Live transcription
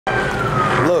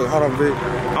Look, hold on, Vic.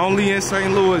 Only in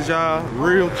St. Louis, y'all.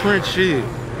 Real trench shit.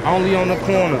 Only on the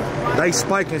corner. They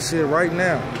spiking shit right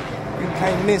now. You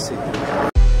can't miss it.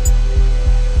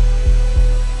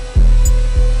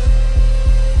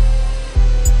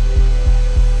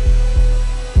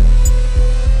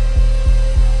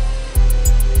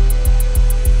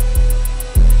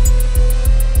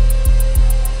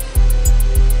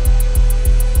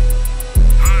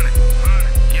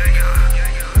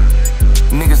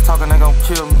 Niggas talking, they gon'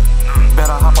 kill me.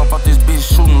 Better hop up out this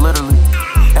bitch shooting literally.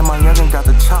 And my youngin' got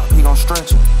the chop, he gon'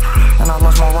 stretch it. And I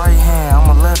lost my right hand,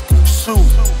 I'm a lefty. Shoot.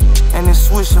 And then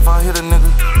switch if I hit a nigga.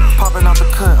 Popping out the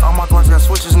cut, all my Glocks got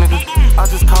switches, nigga. I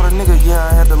just caught a nigga, yeah,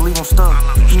 I had to leave him stuck.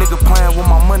 Nigga playing with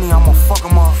my money, I'ma fuck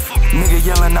him up. Nigga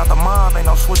yelling out the mob, ain't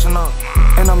no switching up.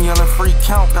 And I'm yelling free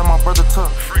count, got my brother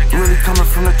tucked. Really coming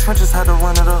from the trenches, had to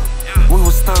run it up. We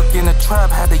was stuck in the trap,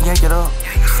 had to yank it up.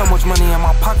 So much money in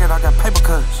my pocket, I got paper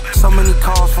cuts. So many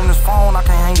calls from this phone, I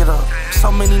can't hang it up.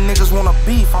 So many niggas wanna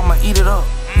beef, I'ma eat it up.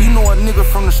 You know a nigga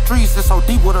from the streets, it's so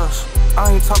deep with us.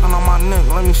 I ain't talking on my neck,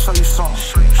 let me show you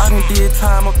something. I done did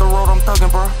time up the road, I'm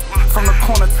thuggin', bro. From the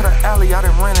corner to the alley, I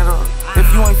done ran it up.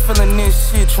 If you ain't feeling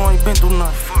this shit, you ain't been through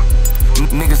nothing.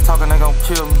 Niggas talking, they gon'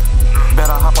 kill me.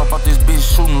 Better hop up out this bitch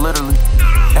shooting literally.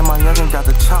 And my youngin' got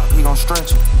the chop, he gon'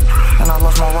 stretch it. And I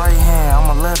lost my right hand,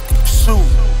 I'm a lefty. Shoot.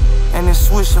 And then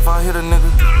switch if I hit a nigga.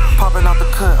 Popping out the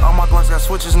cut, all my Glocks got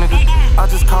switches, nigga. I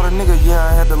just caught a nigga, yeah,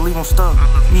 I had to leave him stuck.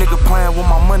 Nigga playing with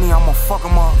my money, I'ma fuck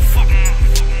him up.